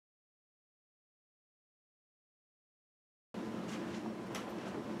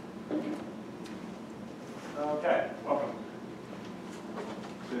Okay, welcome.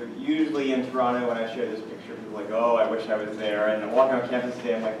 So usually in Toronto when I share this picture, people are like, oh, I wish I was there. And I'm walking on campus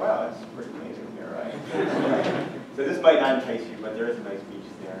today, I'm like, wow, that's pretty amazing here, right? So this might not entice you, but there is a nice beach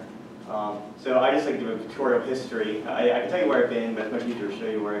there. So I just like to give a tutorial history. I can tell you where I've been, but it's much easier to show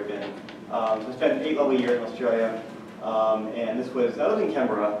you where I've been. So I spent 8 lovely years in Australia, and I lived in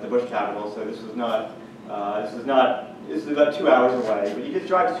Canberra, the bush capital, so this is about 2 hours away. But you just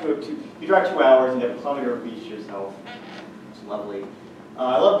drive you drive 2 hours and you have a kilometer of beach to yourself. It's lovely.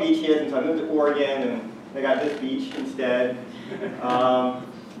 I love beaches, and so I moved to Oregon, and I got this beach instead.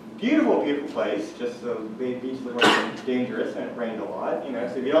 Beautiful, beautiful place. Just the beaches are dangerous, and it rained a lot. You know,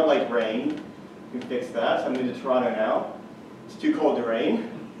 so if you don't like rain, you can fix that. So I'm moving to Toronto now. It's too cold to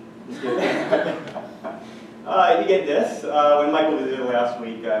rain. You get this. When Michael visited last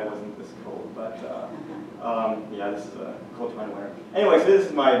week, it wasn't this cold, but yeah, this is a cold Toronto winter. Anyway, so this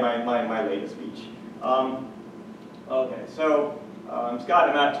is my latest beach. Okay, so I'm Scott,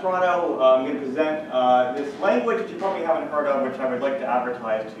 I'm at Toronto. I'm going to present this language that you probably haven't heard of, which I would like to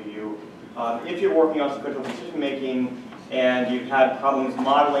advertise to you. If you're working on sequential decision making and you've had problems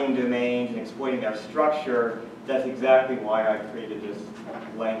modeling domains and exploiting their structure, that's exactly why I created this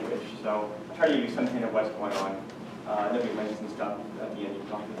language. So I'll try to give you some hint of what's going on. There'll be links and stuff at the end you can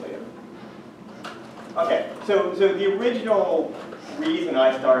talk to later. Okay, so the original reason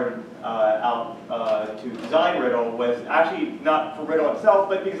I started out to design Riddle was actually not for Riddle itself,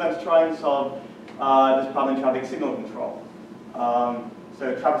 but because I was trying to solve this problem in traffic signal control.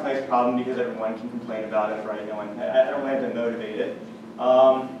 So traffic's a nice problem because everyone can complain about it, right? I don't have to motivate it.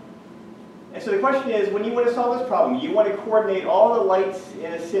 And so the question is, when you want to solve this problem, you want to coordinate all the lights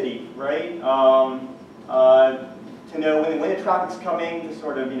in a city, right? To know when the traffic's coming, to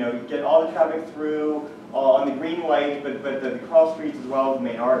sort of get all the traffic through on the green light, but the cross streets as well as the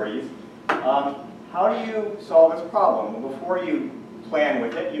main arteries. How do you solve this problem? Well, before you plan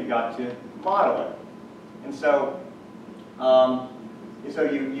with it, you've got to model it. And so,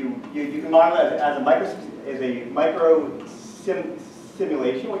 you can model it as a micro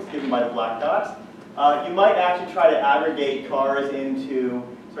simulation, which is given by the black dots. You might actually try to aggregate cars into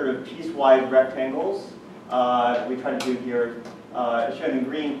sort of piecewise rectangles. We try to do here, shown in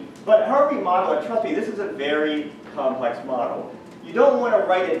green. But however you model it, trust me, this is a very complex model. You don't want to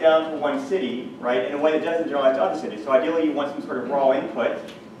write it down for one city, right, in a way that doesn't generalize to other cities. So ideally, you want some sort of raw input,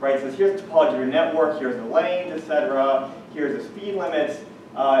 right? So here's the topology of your network, here's the lanes, etc. Here's the speed limits,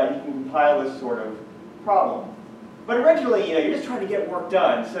 and you can compile this sort of problem. But originally, you're just trying to get work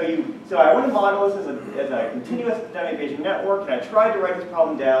done. So I want to model this as a continuous dynamic Bayesian network, and I tried to write this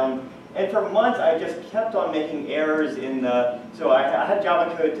problem down. And for months, I just kept on making errors in the, so I had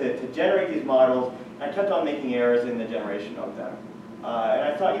Java code to generate these models, and I kept on making errors in the generation of them. And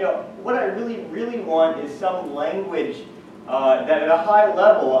I thought, what I really, really want is some language that at a high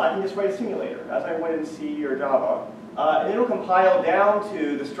level, I can just write a simulator, as I would in C or Java. And it'll compile down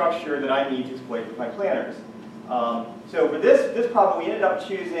to the structure that I need to exploit with my planners. So for this problem, we ended up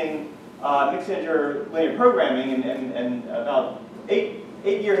choosing mixed integer linear programming, and about 8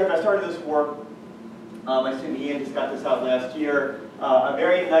 years after I started this work, my student Ian just got this out last year. A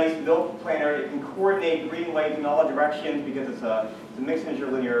very nice built planner. It can coordinate green lights in all directions because it's a mixed integer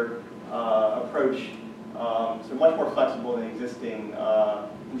linear approach. So much more flexible than existing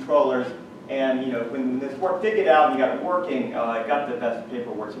controllers. And when this work did get out and you got it working, it got the best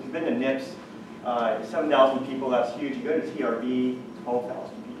paperwork. So if you've been to NIPS, 7,000 people, that's huge. You go to TRB,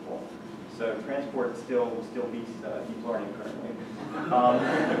 12,000 people. So transport still beats deep learning currently.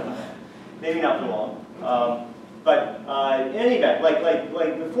 Maybe not for long. But in any event,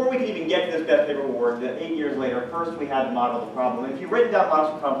 like before we could even get to this best paper award, 8 years later, first we had to model the problem. And if you've written down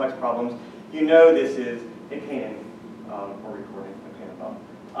models for complex problems, you know this is a pain in, or recording, a pain in the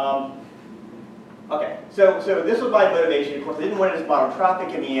bum. Okay, so this was my motivation. Of course, I didn't want to just model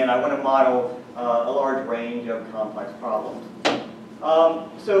traffic in the end. I want to model a large range of complex problems.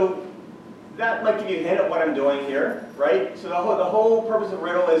 So that might give you a hint of what I'm doing here, right? So the whole purpose of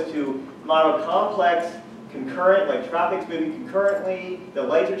Riddle is to model complex, concurrent, like traffic's moving concurrently, the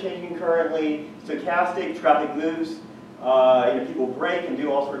lights are changing concurrently, stochastic, traffic moves, people brake and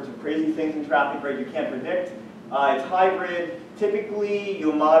do all sorts of crazy things in traffic, right? You can't predict. It's hybrid. Typically,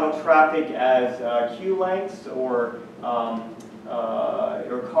 you'll model traffic as queue lengths or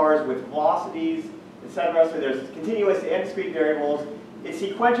cars with velocities, etc. So there's continuous and discrete variables. It's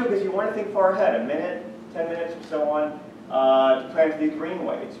sequential because you want to think far ahead, a minute, 10 minutes, or so on, to plan for these green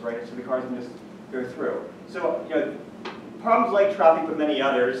lights, right? So the cars can just go through. So problems like traffic, but many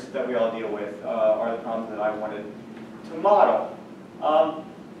others that we all deal with, are the problems that I wanted to model.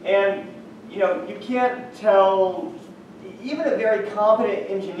 And you can't tell, even a very competent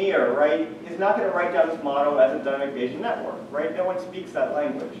engineer, right, is not going to write down this model as a dynamic Bayesian network, right? No one speaks that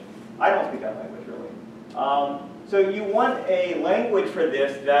language. I don't speak that language, really. So you want a language for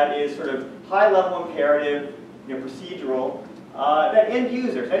this that is sort of high-level imperative, procedural, that end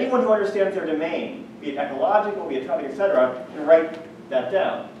users, anyone who understands their domain, be it ecological, be it traffic, etc., can write that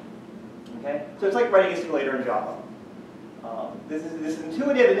down. Okay? So it's like writing a simulator in Java. This is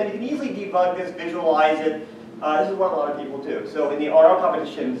intuitive, and then you can easily debug this, visualize it. This is what a lot of people do. So in the RL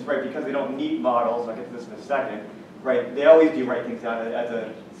competitions, right, because they don't need models, I'll get to this in a second, right, they always do write things down as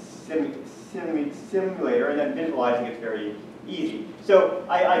a simulator, and then visualizing it's very easy. So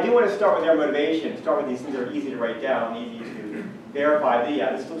I do want to start with their motivation, start with these things that are easy to write down, easy to verify that,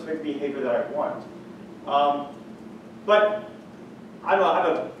 yeah, this looks like the behavior that I want. But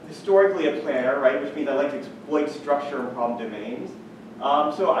I'm historically a planner, right, which means I like to exploit structure and problem domains.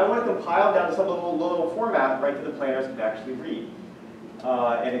 So I want to compile down to some little format, right, that the planners can actually read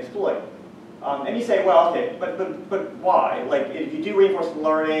and exploit. And you say, well, okay, but why? Like, if you do reinforcement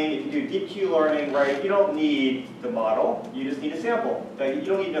learning, if you do deep Q learning, right, you don't need the model. You just need a sample. You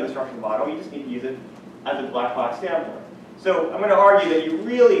don't need to know the structure of the model. You just need to use it as a black box sampler. So I'm going to argue that you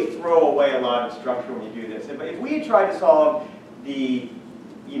really throw away a lot of structure when you do this. If we had tried to solve the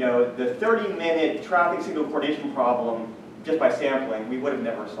 30-minute traffic signal coordination problem just by sampling, we would have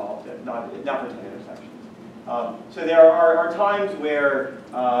never solved it, not for 10 intersections. So there are times where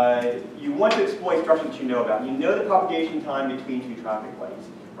you want to exploit structure that you know about. You know the propagation time between two traffic lights,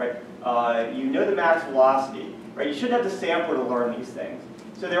 right? You know the max velocity, right? You shouldn't have to sample to learn these things.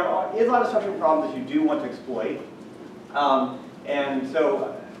 So there is a lot of structural problems that you do want to exploit. And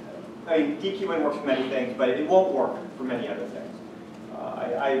so, I mean, DQN works for many things, but it won't work for many other things. Well,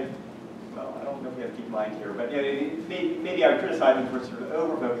 I don't know if we have DeepMind here, but maybe I would criticize them for sort of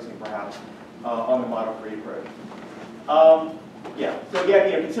over-focusing, perhaps, on the model-free approach. Yeah, so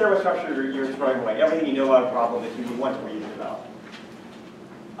again, consider what structure you're throwing away. Everything you know about a problem that you want to read about.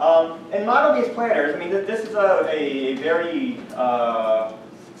 And model-based planners, I mean, this is a very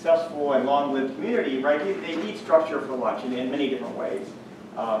successful and long-lived community, right? They eat structure for lunch in many different ways.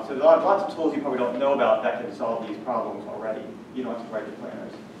 So there's lots of tools you probably don't know about that can solve these problems already. You don't have to write the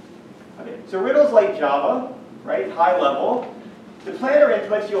planners. Okay, so riddles like Java, right, high level. The planner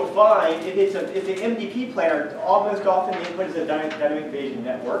inputs you'll find, if it's an MDP planner, almost often the input is a dynamic Bayesian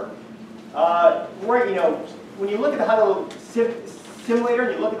network. Where, when you look at the high-level simulator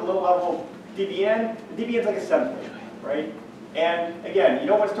and you look at the low-level DBN, the DBN is like assembly, right? And again, you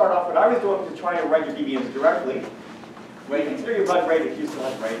don't want to start off what I was doing to try to write your DBNs directly. When you consider your bug rate, if you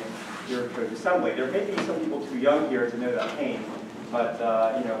select right, your assembly. There may be some people too young here to know that pain, but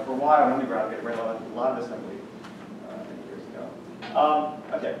for a while in undergrad, I read a lot of assembly years ago.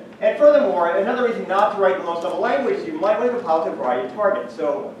 Okay, and furthermore, another reason not to write the lowest level language is you might want to compile to a variety of targets.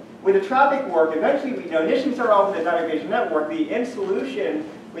 So with the traffic work, eventually, initially we started off with a dynamic Bayesian network. The end solution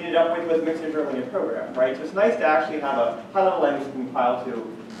we ended up with was a mixed integer linear program, right? So it's nice to actually have a high-level language to compile to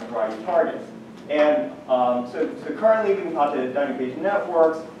a variety of targets. And so currently we compile to dynamic Bayesian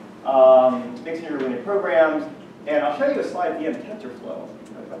networks, mixed integer linear programs, and I'll show you a slide at the end, TensorFlow.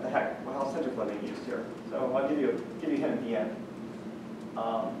 What the heck? Well, how's TensorFlow being used here? So I'll give you a hint at the end.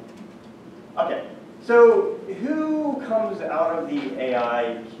 Okay, so who comes out of the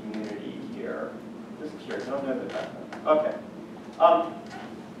AI community here? Just curious, I don't know the background. Okay.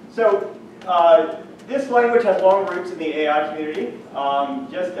 This language has long roots in the AI community.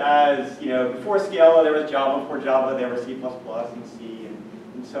 Just as, before Scala there was Java, before Java there was C++ and C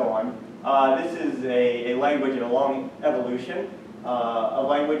and so on. This is a language in a long evolution. A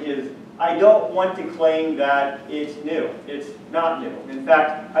language is, I don't want to claim that it's new. It's not new. In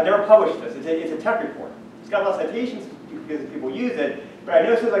fact, I never published this. It's a tech report. It's got a lot of citations because people use it, but I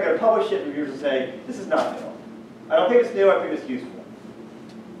know as soon as I go to publish it, reviewers will say, this is not new. I don't think it's new, I think it's useful.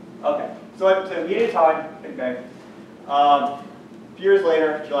 Okay, so we need time, Big Bang. A few years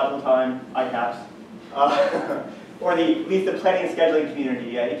later, geological time, ICAPS. Or at least the planning and scheduling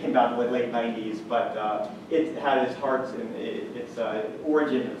community. It came out in the late 90s, but it had its hearts and its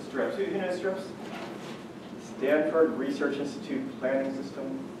origin in STRIPS. Who knows STRIPS? Stanford Research Institute Planning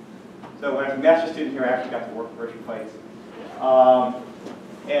System. So when I was a master's student here, I actually got to work for Richard Pikes.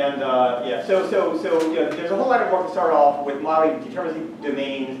 Yeah, so there's a whole lot of work to start off with modeling deterministic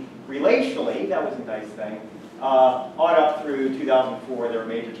domains relationally. That was a nice thing. On up through 2004, there were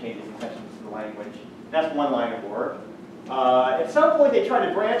major changes and extensions to the language. That's one line of work. At some point, they tried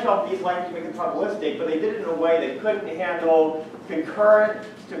to branch off these languages to make them probabilistic, but they did it in a way that couldn't handle concurrent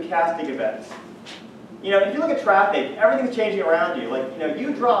stochastic events. if you look at traffic, everything's changing around you. Like,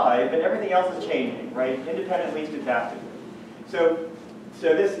 you drive, but everything else is changing, right? Independently, stochastically. So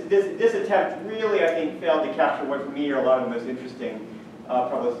this attempt really, I think, failed to capture what for me are a lot of the most interesting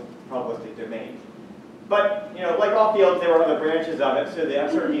probabilistic domains. But like all fields, there were other branches of it. So the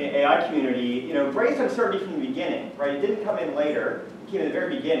uncertainty AI community, embraced uncertainty from the beginning, right? It didn't come in later; it came in the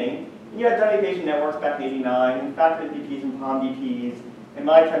very beginning. And you had dynamic Bayesian networks back in '89, and factored DPs and POM DPs, and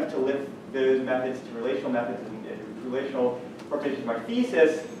my attempts to lift those methods to relational methods and relational appropriations of my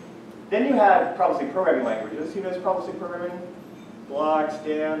thesis. Then you had probabilistic programming languages. Who knows probabilistic programming? Block,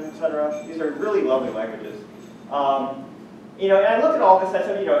 Stan, etc. These are really lovely languages. And I looked at all this. I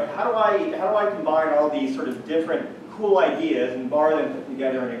said, how do I combine all these sort of different cool ideas and borrow them and put them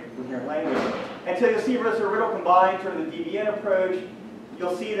together in a coherent language? And so you'll see sort of riddle combined, sort of the DBN approach.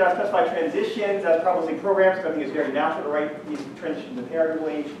 You'll see that I specify transitions as probabilistic programs, because I think it's very natural to write these transitions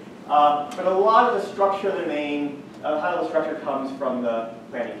imperatively. But a lot of the structure of the domain, high-level structure, comes from the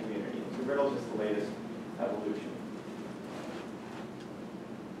planning community. So riddle is just the latest evolution.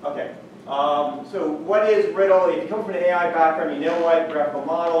 Okay. So what is riddle? If you come from an AI background, you know what graphical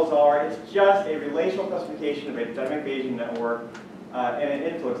models are. It's just a relational classification of a dynamic Bayesian network and an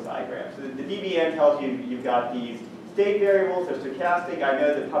influence diagram. So the DBN tells you you've got these state variables. They're stochastic. I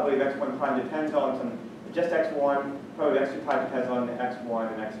know that probability of x1 prime depends on some just x1. Probability of x2 prime depends on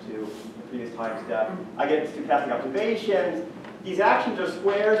x1 and x2, the previous time step. I get stochastic observations. These actions are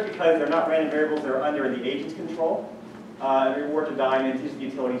squares because they're not random variables. They're under the agent's control. Reward to diamonds, these are the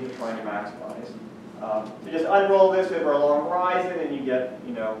utilities you're trying to maximize. So just unroll this over a long horizon and you get,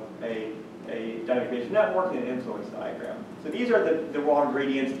 a dynamic Bayesian network and an influence diagram. So these are the raw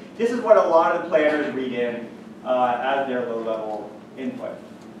ingredients. This is what a lot of the planners read in as their low-level input.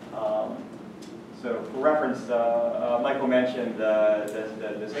 So for reference, Michael mentioned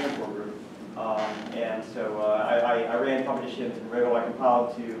the Singapore group. And so I ran competitions in riddle. I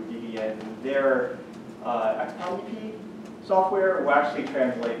compiled to DBN their XPOM software will actually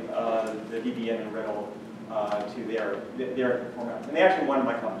translate the DBN and riddle to their format. And they actually won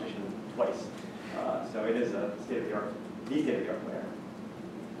my competition twice. So it is a state-of-the-art, the state-of-the-art player.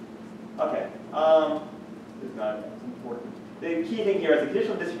 Okay, it's not as important. The key thing here is the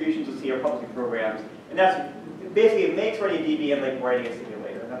conditional distributions you'll see are public programs. And that's basically, it makes writing a DBN like writing a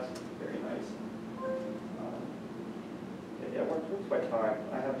simulator. And that's very nice. Yeah, what's my time?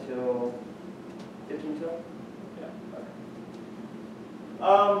 I have till 15 till?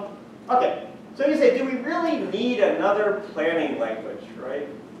 Okay, so you say, do we really need another planning language, right?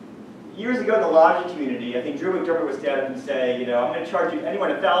 Years ago in the logic community, I think Drew McDermott would stand up and say, I'm going to charge anyone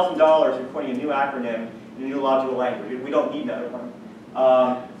 $1,000 for pointing a new acronym in a new logical language. We don't need another one.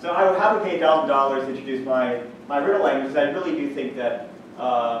 So I would happily pay $1,000 to introduce my riddle language, because I really do think that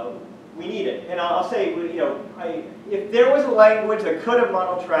we need it. And I'll say, if there was a language that could have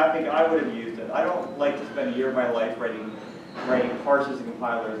modeled traffic, I would have used it. I don't like to spend a year of my life writing parsers and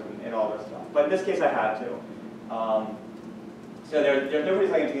compilers and all this stuff. But in this case, I had to. So there are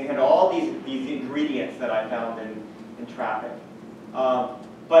different languages that can handle all these ingredients that I found in traffic.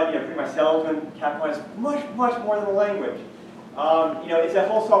 But pretty much Seligman, Kaplan is much more than a language. It's a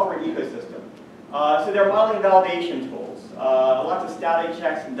whole software ecosystem. So there are modeling and validation tools, lots of static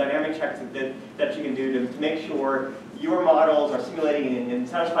checks and dynamic checks that you can do to make sure your models are simulating and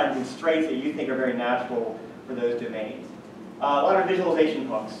satisfying constraints that you think are very natural for those domains. A lot of visualization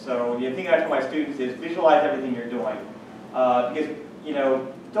hooks. So the thing I tell my students is visualize everything you're doing, because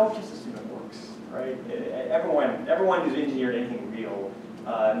don't just assume it works, right? Everyone who's engineered anything real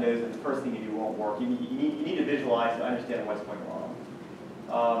knows that the first thing you do won't work. You need to visualize to understand what's going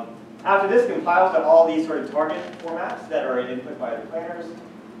wrong. After this, compiles to all these sort of target formats that are input by the planners,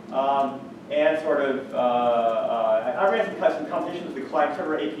 and sort of I ran some competitions with the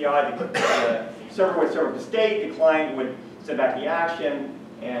client-server API. The server would serve up the state, the client would send back the action,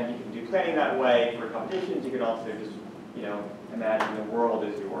 and you can do planning that way for competitions. You can also just, imagine the world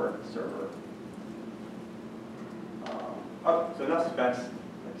as your server. Okay, so enough suspense.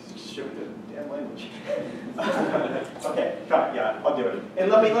 Let's show the damn language. Okay, yeah, I'll do it.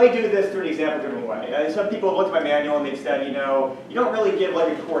 And let me do this through an example-driven way. Some people have looked at my manual and they've said, you don't really give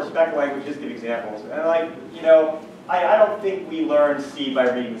like a core spec language, just give examples. And I don't think we learn C by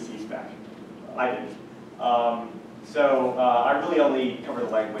reading the C spec. I didn't. I really only cover the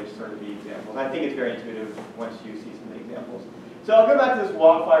language, sort of the examples. I think it's very intuitive once you see some of the examples. So I'll go back to this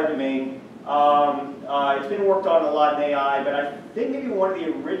wildfire domain. It's been worked on a lot in AI, but I think maybe one of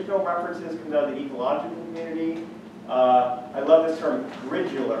the original references comes out of the ecological community. I love this term,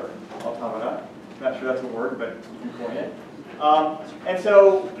 gridular automata. I'm not sure that's a word, but you can coin it. And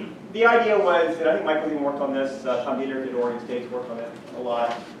so the idea was, and I think Michael even worked on this, Tom Dieter at Oregon State's worked on it a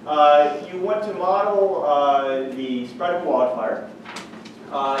lot. You want to model the spread of wildfire.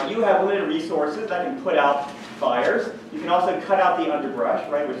 You have limited resources that can put out fires. You can also cut out the underbrush,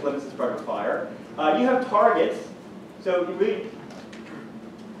 right, which limits the spread of fire. You have targets. So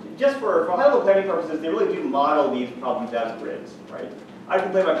just for high-level planning purposes, they really do model these problems as grids, right? I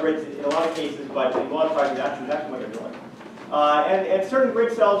complain about grids in a lot of cases, but in a lot of projects, that's exactly what they're doing. And certain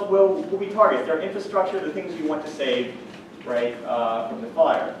grid cells will be targets. They're infrastructure, the things you want to save, right, from the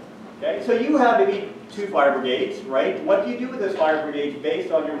fire. Okay, so you have maybe 2 fire brigades, right? What do you do with those fire brigades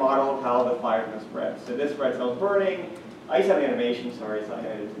based on your model of how the fire is going to spread? So this red cell is burning. I used to have an animation, sorry, it's not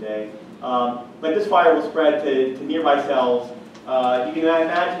animated today. But this fire will spread to nearby cells. You can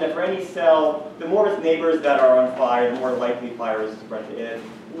imagine that for any cell, the more its neighbors that are on fire, the more likely fire is to spread to it.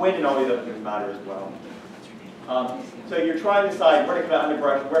 Wind and all these other things matter as well. So you're trying to decide where to cut out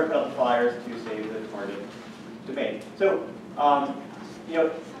underbrush, where to cut out the fires to save the target domain. So, you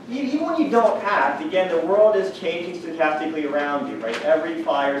know, even when you don't act, again, the world is changing stochastically around you, right? Every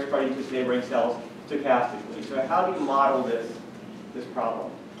fire is spreading to its neighboring cells stochastically. So how do you model this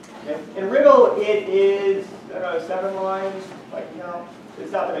problem? Okay. In Riddle, it is, I don't know, 7 lines, like, you know,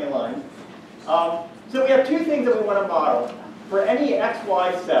 it's not that many lines. So we have 2 things that we want to model. For any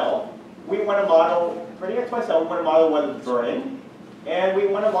XY cell, we want to model, for any XY cell, we want to model whether it's burning, and we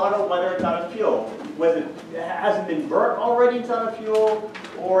want to model whether it's out of fuel. Has it been burnt already, it's out of fuel,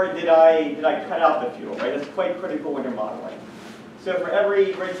 or did I cut out the fuel, right? That's quite critical when you're modeling. So for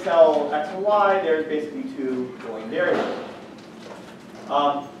every grid cell X and Y, there's basically 2 going variables.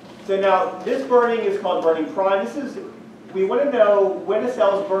 So now, this burning is called burning prime. We want to know when a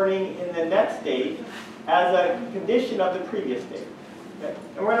cell is burning in the next state as a condition of the previous state. Okay?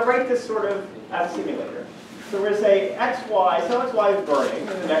 And we're going to write this sort of as a simulator. So we're going to say XY, cell XY is burning in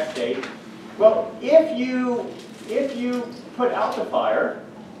the next state. Well, if you put out the fire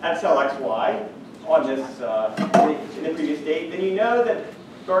at cell XY on this in the previous state, then you know that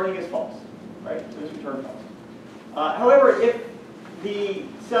burning is false, right? So it's returned false. However, if the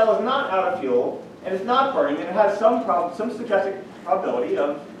cell is not out of fuel and it's not burning, then it has some stochastic probability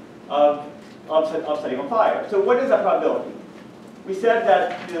of setting on fire. So what is that probability? We said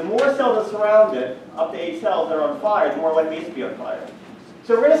that the more cells that surround it, up to 8 cells that are on fire, the more likely it is to be on fire.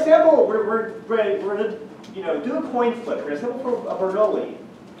 So we're going to sample. We're going to do a coin flip. We're going to sample for a Bernoulli.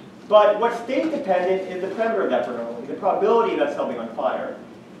 But what's state dependent is the parameter of that Bernoulli, the probability of that cell being on fire.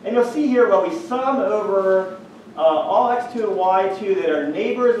 And you'll see here, well, we sum over all x2 and y2 that are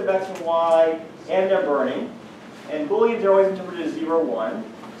neighbors of x and y, and they're burning. And Booleans are always interpreted as 0, 1.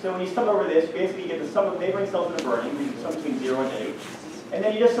 So when you sum over this, you basically get the sum of neighboring cells that are burning, which is sum between 0 and 8. And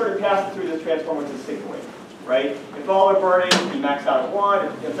then you just sort of pass it through this transform, which is sigmoid, right? If all are burning, you max out at 1.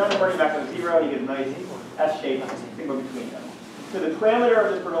 If none are burning, you max out at 0, and you get a nice S-shaped sigmoid between them. So the parameter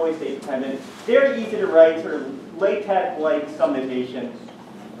of this Bernoulli state dependent, very easy to write, sort of LaTeX-like sum notation.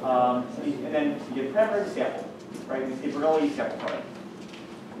 And then you get parameter and sample, right? You see Bernoulli sample product.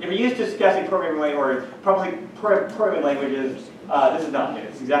 If you're used to stochastic programming language, or probably programming languages, this is not new.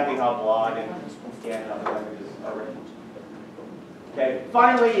 It's exactly how Blog and Scan and other languages are written. Okay.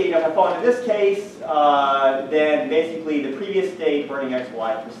 Finally, if I fall into this case, then basically the previous state, burning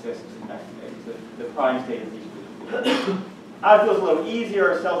XY, persists in the next state. So the prime state is equal. Out of fuel is a little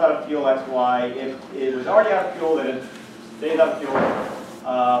easier. Cells out of fuel XY. If it was already out of fuel, then it stays out of fuel.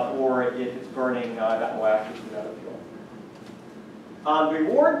 Or if it's burning, that will actually be out of fuel. The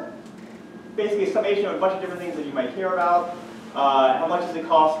reward, basically a summation of a bunch of different things that you might hear about. How much does it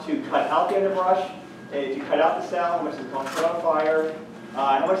cost to cut out the underbrush? To cut out the cell? How much does it cost to put on fire?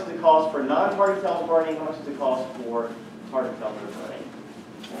 How much does it cost for non-target cells burning? How much does it cost for target cells that are burning?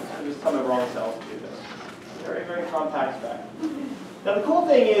 So just sum over all the cells to do this. Very, very compact spec. Now the cool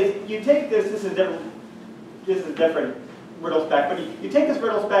thing is, you take this is a different Riddle spec, but you take this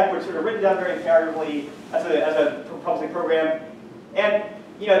Riddle spec, which is sort of written down very imperatively as a public program, and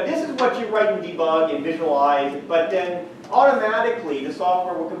this is what you write and debug and visualize, but then automatically the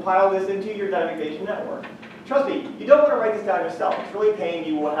software will compile this into your dynamic Bayesian network. Trust me, you don't want to write this down yourself. It's really a pain.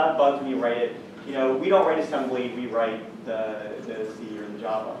 You will have bugs when you write it. We don't write assembly, we write the C or the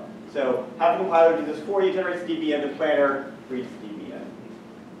Java. So have the compiler do this for you, generates DBN, the planner reads DBN.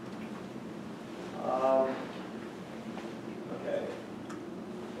 Okay.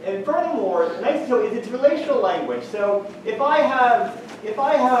 And furthermore, the nice thing is it's relational language. So if I have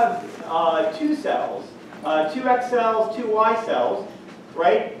 2 cells, 2 X cells, 2 Y cells,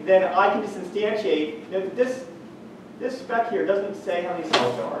 right? Then I can just instantiate. This spec here doesn't say how many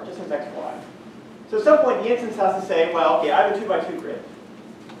cells there are; it just says X, Y. So at some point, the instance has to say, well, okay, I have a 2x2 grid.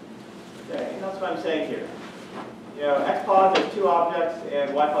 Okay, and that's what I'm saying here. You know, xpos is 2 objects, and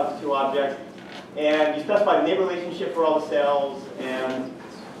ypos is 2 objects. And you specify the neighbor relationship for all the cells, and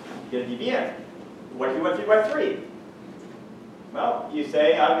you get a DBN. What if you went 3x3? Well, you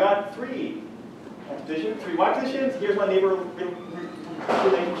say, I've got 3 x positions, 3 y positions. Here's my neighbor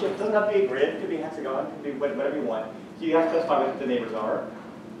relationship. It doesn't have to be a grid. It could be a hexagon. It could be whatever you want. So you have to specify what the neighbors are.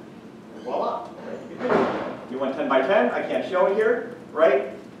 And voila. Right? You want 10 by 10? I can't show it here,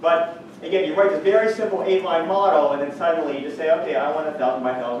 right? But again, you write this very simple 8-line model, and then suddenly you just say, okay, I want a 1,000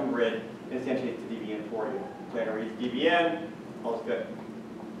 by 1,000 grid, and essentially it's the DBN for you. Planner reads DBN, all's good.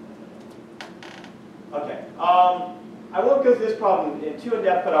 Okay. I won't go through this problem too in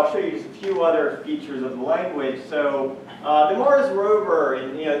depth, but I'll show you just a few other features of the language. So the Mars rover,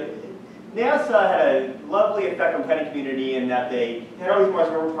 and NASA had a lovely effect on the planning community in that they had all these Mars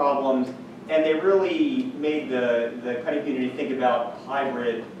rover problems, and they really made the planning community think about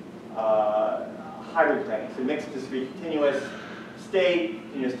hybrid planning. So mixed discrete continuous state,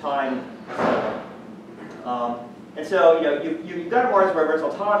 continuous time, etc. And so you've got a Mars rover, it's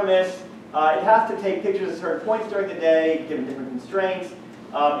autonomous. It has to take pictures at certain points during the day, given different constraints.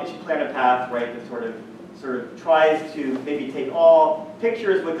 It should plan a path, right, that sort of tries to maybe take all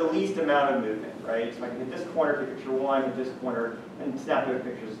pictures with the least amount of movement, right? So I can hit this corner, take picture 1, hit this corner, and snap those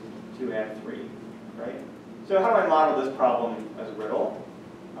pictures 2 and 3, right? So how do I model this problem as a riddle?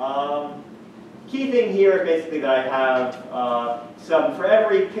 Key thing here is basically that I have for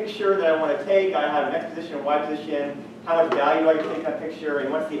every picture that I want to take, I have an x position and y position. How much value do I take in that picture, and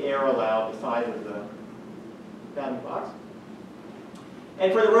what's the error allowed, the size of the bounding box?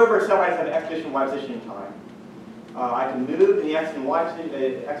 And for the rover itself, I just have x position, y position, and time. I can move in the x and y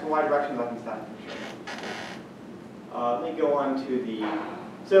position, x and y directions. I can snap the picture. Let me go on to the.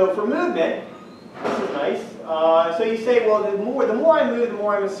 So for movement, this is nice. So you say, well, the more I move, the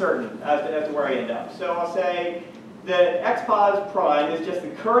more I'm uncertain as to where I end up. So I'll say the xpos prime is just the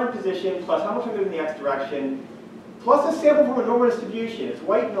current position plus how much I move in the x direction, plus a sample from a normal distribution. It's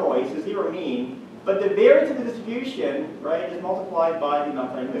white noise, so 0 mean, but the variance of the distribution, right, is multiplied by the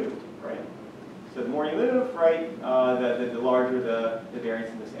amount that I moved, right? So the more you move, right, the larger the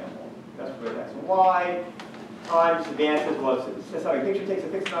variance in the sample. That's for x and y. Time just advances, well, so a picture takes a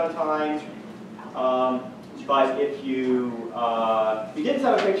fixed amount of time, but if you didn't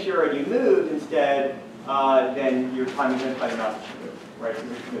have a picture and you moved instead, then your time is by the amount that you moved, right? So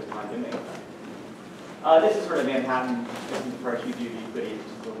there's time domain. This is sort of Manhattan. This is the first you do Euclidean, which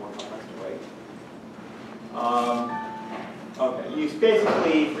is a little more complex to write. Okay, you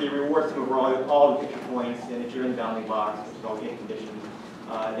basically, for your reward sum over all the picture points, and if you're in the bounding box, which is all gate conditions,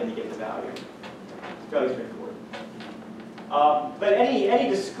 then you get the value. It's fairly straightforward. But any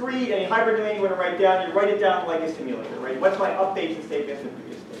discrete, any hybrid domain you want to write down, you write it down like a simulator, right? What's my updates in state based on the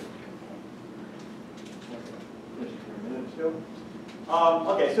previous state?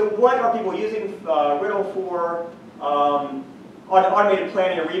 Okay, so what are people using Riddle for? Automated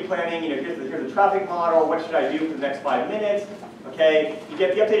planning or replanning. Here's the traffic model. What should I do for the next 5 minutes? Okay, you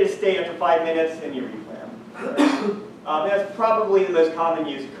get the updated state after 5 minutes, and you replan. That's probably the most common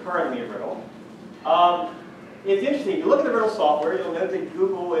use currently of Riddle. It's interesting. If you look at the Riddle software, you'll note that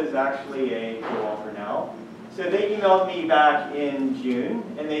Google is actually a co-author now. So they emailed me back in June,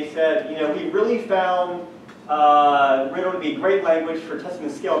 and they said, we really found Riddle to be a great language for testing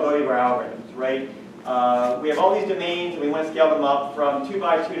the scalability of our algorithms, right? We have all these domains, and we want to scale them up from 2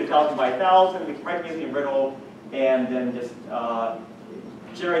 by 2 to 1,000 by 1,000. We can write these in Riddle, and then just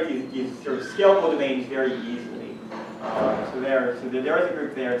generate these sort of scalable domains very easily. So there is a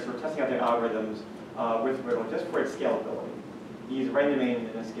group there sort of testing out their algorithms with Riddle just for its scalability. You use a random domain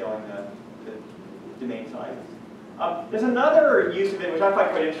and then scaling the domain sizes. There's another use of it which I find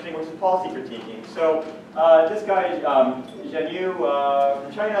quite interesting, which is policy critiquing. So this guy, Zhen Yu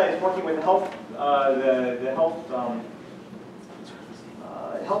from China, is working with the health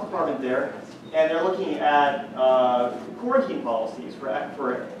health department there, and they're looking at quarantine policies for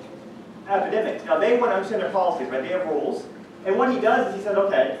epidemics. Now they want to understand their policies, right? They have rules. And what he does is he said,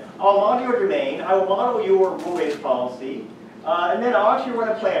 okay, I'll model your domain, I will model your rule-based policy, and then I'll actually run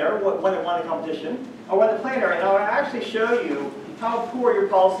a planner when they won the competition. I'll run the planner, and I'll actually show you how poor your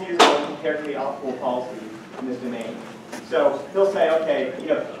policy is going compared to the optimal policy in this domain. So he'll say, okay, and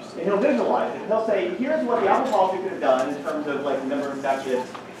he'll visualize it. He'll say, here's what the optimal policy could have done in terms of like the number of infected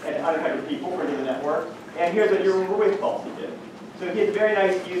and unaffected people for the network, and here's what your rule-based policy did. So he has a very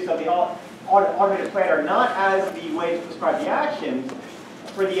nice use of the automated planner, not as the way to prescribe the actions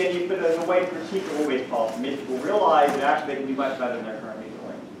for the end use, but as a way to critique the rule-based policy, make people realize that actually they can do much better than they're currently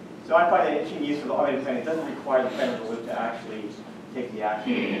doing. So I find that interesting use of automated planning. It doesn't require the planner of the loop to actually take the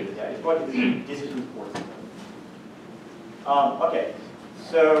action at the end of the day. It's what the decision support system. Okay,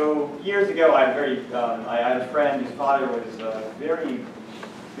 so years ago, I had a friend whose father was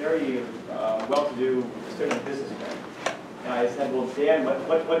very well-to-do student businessman. And I said, well, Dan,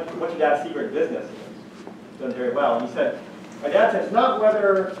 what's your dad's secret business? He's done very well. And he said, my dad said, it's not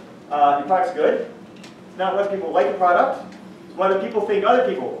whether your product's good. It's not whether people like the product. It's whether people think other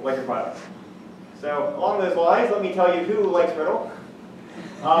people like the product. So along those lines, let me tell you who likes Riddle.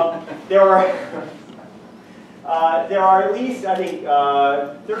 There are at least, I think,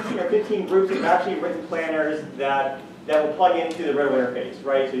 13 or 15 groups that have actually written planners that will plug into the Riddle interface,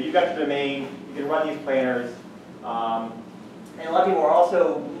 right? So you've got the domain, you can run these planners. And a lot of people are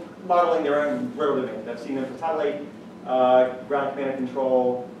also modeling their own Riddle domains. I've seen them for satellite, ground command and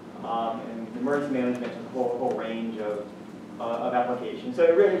control, and emergency management, a whole range of applications. So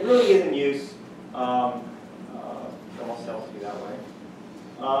it really is in use. Almost sells to you that way.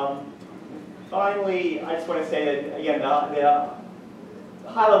 Finally, I just want to say that, again, the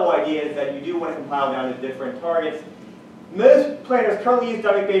high-level idea is that you do want to compile down to different targets. Most planners currently use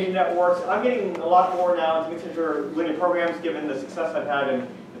dynamic Bayesian networks. I'm getting a lot more now into mixed-integer linear programs, given the success I've had in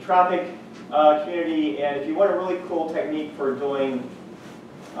the traffic community. And if you want a really cool technique for doing,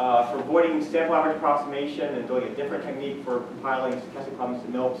 for avoiding sample average approximation and doing a different technique for compiling stochastic problems to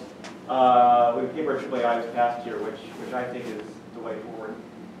MILPs, we have a paper at AAAI this past year, which I think is the way forward.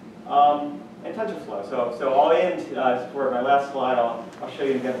 And TensorFlow. So I'll end for my last slide. I'll show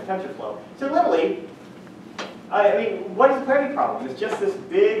you again the TensorFlow. So literally, I mean, what is the clarity problem? It's just this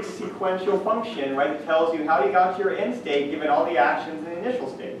big sequential function, right, that tells you how you got to your end state given all the actions in the initial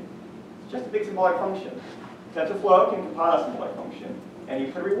state. It's just a big symbolic function. TensorFlow can compile a symbolic function, and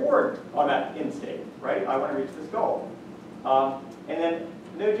you put a reward on that end state, right? I want to reach this goal. And then,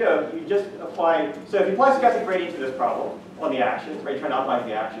 no joke, you just apply, so if you apply stochastic gradient to this problem on the actions, right, you're trying to optimize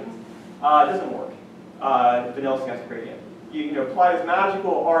the actions, it doesn't work. Vanilla stochastic gradient. You apply this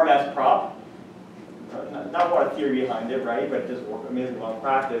magical RMS prop, not a lot of theory behind it, right? But it does work amazingly well in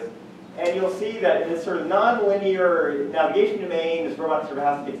practice. And you'll see that in this sort of non-linear navigation domain, this robot sort of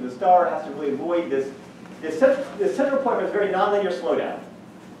has to get to the star, has to really avoid this central point, but it's a very non-linear slowdown.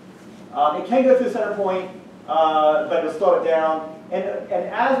 It can go through the center point, but it'll slow it down. And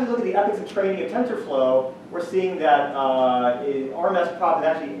as we look at the ethics of training of TensorFlow, we're seeing that RMS prop is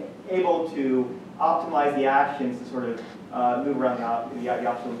actually able to optimize the actions to sort of move around the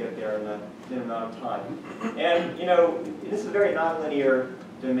option to get there in the minimum amount of time. And this is a very nonlinear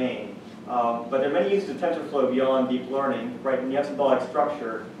domain, but there are many uses of TensorFlow beyond deep learning. Right, when you have symbolic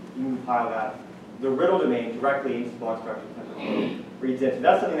structure, you can compile that the Riddle domain directly into symbolic structure. TensorFlow reads in. So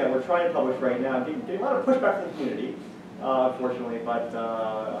that's something that we're trying to publish right now. Getting a lot of pushback from the community, unfortunately, but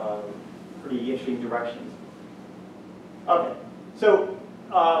pretty interesting directions. Okay, so.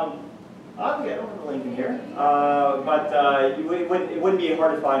 I don't have a link in here, but it wouldn't be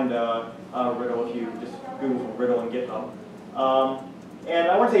hard to find Riddle if you just Google Riddle and GitHub. And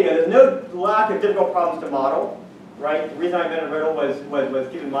I want to say, there's no lack of difficult problems to model, right? The reason I invented Riddle was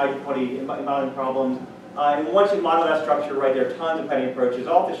given my difficulty in modeling problems. And once you model that structure, right, there are tons of planning approaches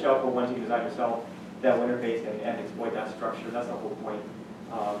off the shelf, or ones you can design yourself that will interface and exploit that structure. That's the whole point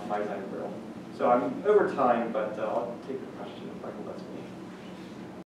of my design of Riddle. So I'm over time, but I'll take the question if Michael lets me.